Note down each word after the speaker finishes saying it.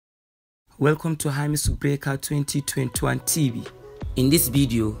Welcome to Hamis Breaker 2021 TV. In this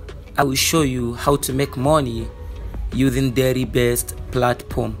video, I will show you how to make money using DairyVest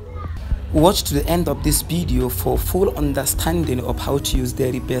platform. Watch to the end of this video for full understanding of how to use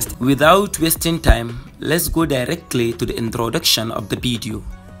DairyVest. Without wasting time, let's go directly to the introduction of the video.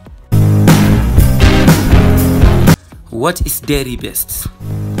 What is DairyVest?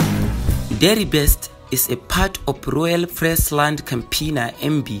 DairyVest is a part of Royal Freshland Campina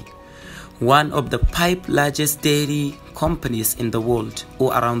MB, one of the 5 largest dairy companies in the world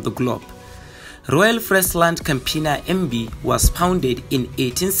or around the globe. Royal Freshland Campina MB was founded in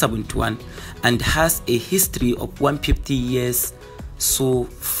 1871 and has a history of 150 years so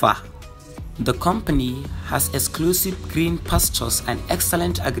far. The company has exclusive green pastures and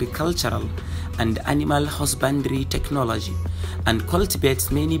excellent agricultural and animal husbandry technology, and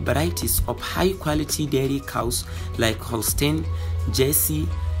cultivates many varieties of high-quality dairy cows like Holstein, Jersey,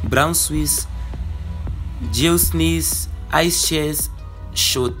 Brown Swiss, Jersey, Ayrshire,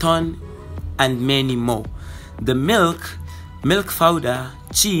 Shorton, and many more. The milk powder,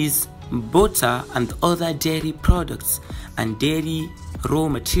 cheese, butter, and other dairy products and dairy raw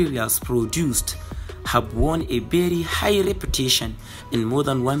materials produced have won a very high reputation in more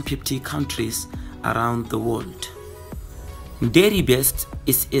than 150 countries around the world. DairyVest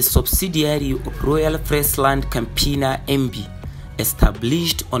is a subsidiary of Royal Freshland Campina MB,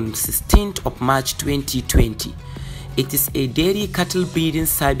 established on 16th of March 2020. It is a dairy cattle breeding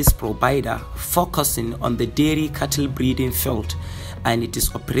service provider focusing on the dairy cattle breeding field, and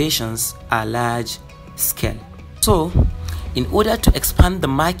its operations are large scale. So, in order to expand the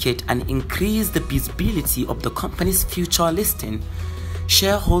market and increase the visibility of the company's future listing,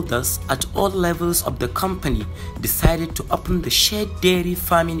 shareholders at all levels of the company decided to open the shared dairy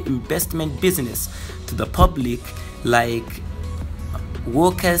farming investment business to the public, like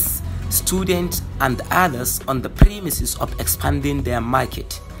workers, students, and others, on the premises of expanding their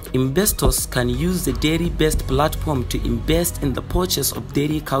market. Investors can use the DairyVest platform to invest in the purchase of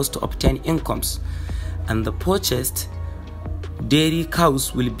dairy cows to obtain incomes, and the purchased dairy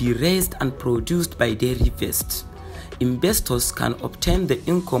cows will be raised and produced by DairyVest. Investors can obtain the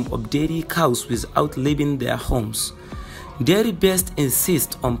income of dairy cows without leaving their homes. DairyVest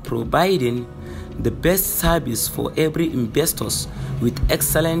insists on providing the best service for every investor with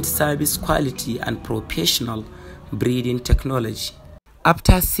excellent service quality and professional breeding technology.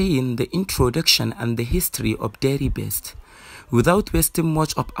 After seeing the introduction and the history of DairyVest, without wasting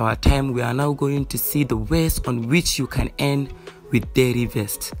much of our time, we are now going to see the ways on which you can earn with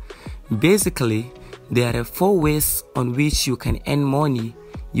DairyVest. Basically, there are 4 ways on which you can earn money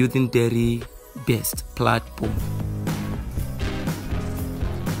using DairyVest platform.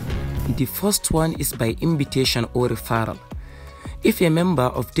 The first one is by invitation or referral. If a member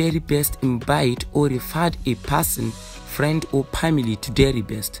of DairyVest invite or referred a person, friend or family to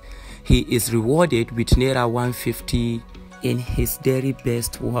DairyVest, he is rewarded with Naira 150 in his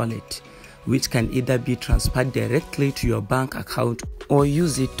DairyVest wallet, which can either be transferred directly to your bank account or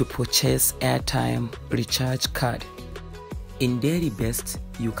use it to purchase airtime recharge card. In DairyVest,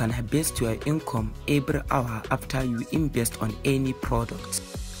 you can harvest your income every hour after you invest on any product.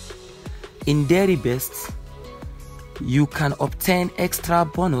 In DairyVest, you can obtain extra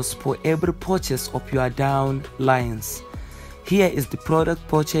bonus for every purchase of your downlines. Here is the product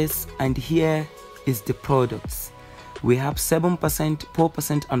purchase, and here is the products. We have 7%,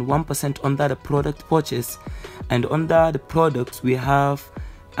 4%, and 1% under the product purchase, and under the products we have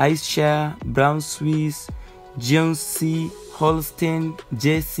Ayrshire, Brown Swiss, Jersey, Holstein,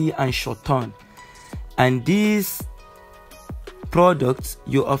 Jersey, and Shorton. And these products,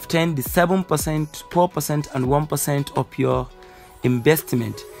 you obtain the 7%, 4%, and 1% of your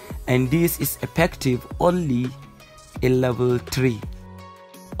investment, and this is effective only in level 3.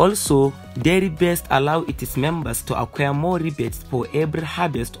 Also, DairyVest allow its members to acquire more rebates for every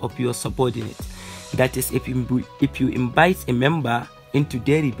harvest of your subordinate. That is, if you invite a member into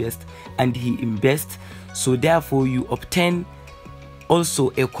DairyVest and he invests, so therefore you obtain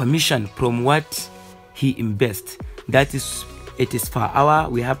also a commission from what he invests. That is, it is per hour.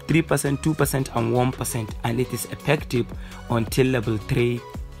 We have 3%, 2%, and 1%, and it is effective until level 3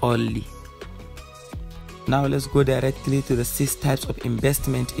 only. Now let's go directly to the 6 types of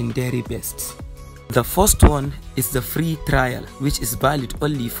investment in DairyVest. The first one is the free trial, which is valid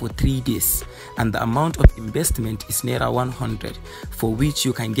only for 3 days, and the amount of investment is Naira 100, for which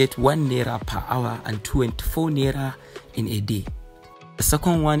you can get 1 Naira per hour and 24 Naira in a day. The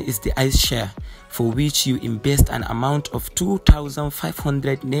second one is the Ayrshire, for which you invest an amount of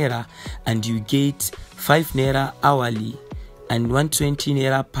 2,500 Naira and you get 5 Naira hourly and 120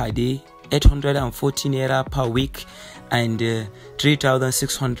 Naira per day 840 naira per week and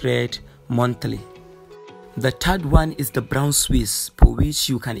 3,600 monthly. The third one is the brown Swiss, for which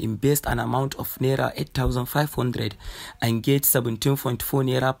you can invest an amount of naira 8,500 and get 17.4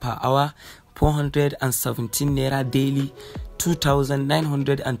 naira per hour, 417 naira daily,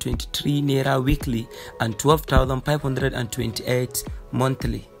 2,923 naira weekly, and 12,528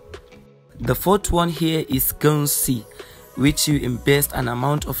 monthly. The fourth one here is Guernsey, which you invest an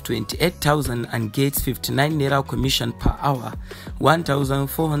amount of 28,000 and get 59 naira commission per hour,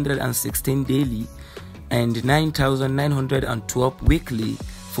 1,416 daily, and 9,912 weekly,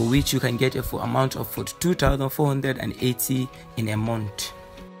 for which you can get a full amount of 42,480 in a month.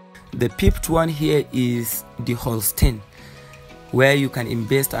 The fifth one here is the Holstein, where you can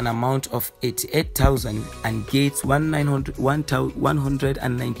invest an amount of 88,000 and get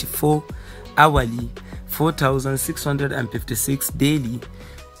 194 hourly, 4,656 daily,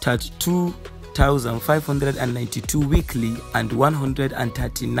 32,592 weekly, and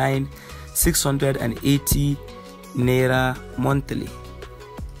 139,680 naira monthly.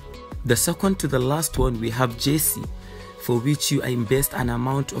 The second to the last one, we have JC, for which you invest an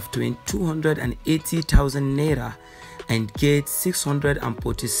amount of 280,000 naira and get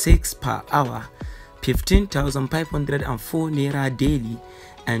 646 per hour, 15,504 naira daily,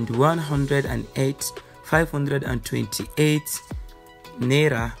 and 108,528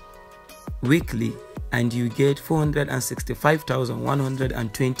 naira weekly, and you get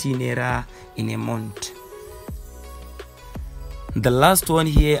 465,120 naira in a month. The last one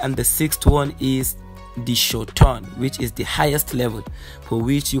here and the sixth one is the short-term, which is the highest level, for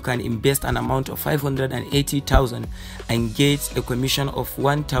which you can invest an amount of 580,000 and get a commission of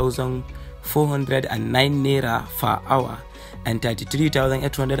 1,409 naira per hour and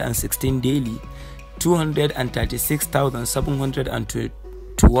 33,816 daily,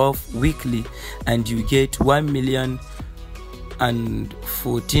 236,712 weekly, and you get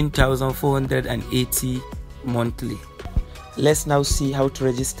 1,014,480 monthly. Let's now see how to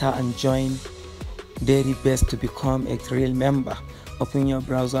register and join DairyVest to become a real member. Open your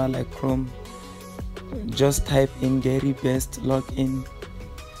browser like Chrome, just type in DairyVest, log in,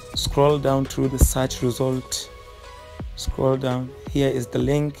 scroll down through the search result, scroll down, here is the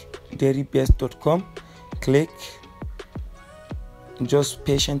link, dairybest.com, click, just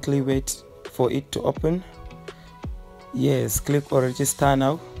patiently wait for it to open. Yes, click or register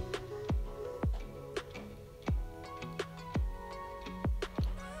now.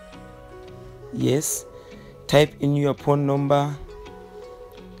 Yes, type in your phone number,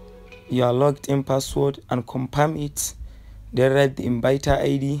 your logged in password, and confirm it. Then write the inviter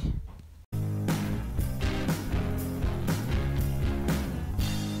ID.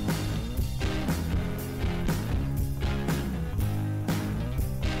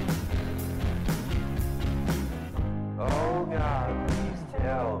 Oh God, please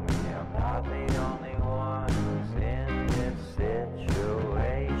tell me I'm not the only one who's in this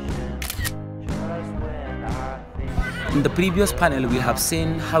situation. Just when I think. In the previous panel, we have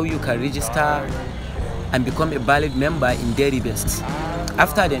seen how you can register and become a valid member in DairyVest.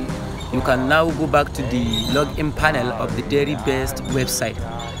 After then, you can now go back to the login panel of the DairyVest website,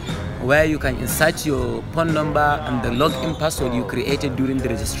 where you can insert your phone number and the login password you created during the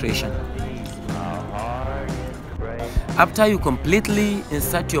registration. After you completely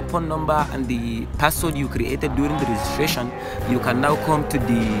insert your phone number and the password you created during the registration, you can now come to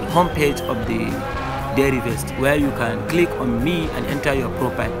the home page of the DairyVest, where you can click on me and enter your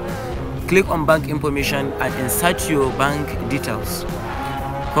profile. Click on bank information and insert your bank details.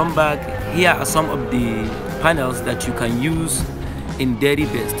 Come back. Here are some of the panels that you can use in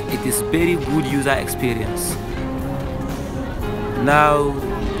DairyVest. It is very good user experience. Now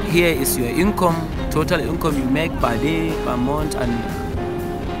here is your income, total income you make per day, per month, and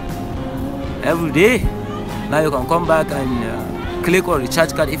every day. Now you can come back and click on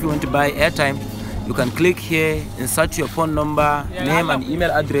recharge card. If you want to buy airtime, you can click here, insert your phone number, name and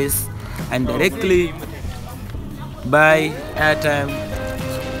email address, and directly buy airtime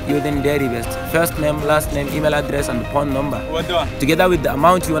using DairyVest. First name, last name, email address, and phone number, together with the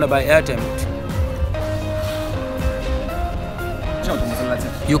amount you want to buy airtime.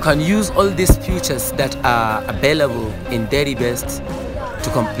 You can use all these features that are available in DairyVest to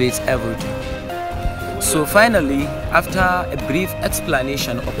complete everything. So finally, after a brief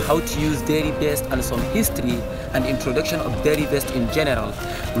explanation of how to use DairyVest and some history and introduction of DairyVest in general,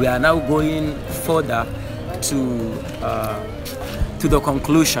 we are now going further to the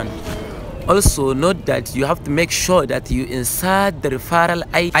conclusion. Also note that you have to make sure that you insert the referral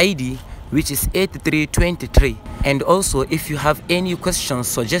ID, which is 8323. And also, if you have any questions,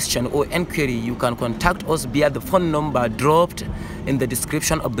 suggestion or inquiry, you can contact us via the phone number dropped in the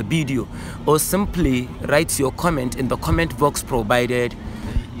description of the video, or simply write your comment in the comment box provided.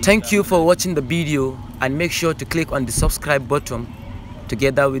 Thank you for watching the video, and make sure to click on the subscribe button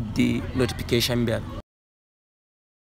together with the notification bell.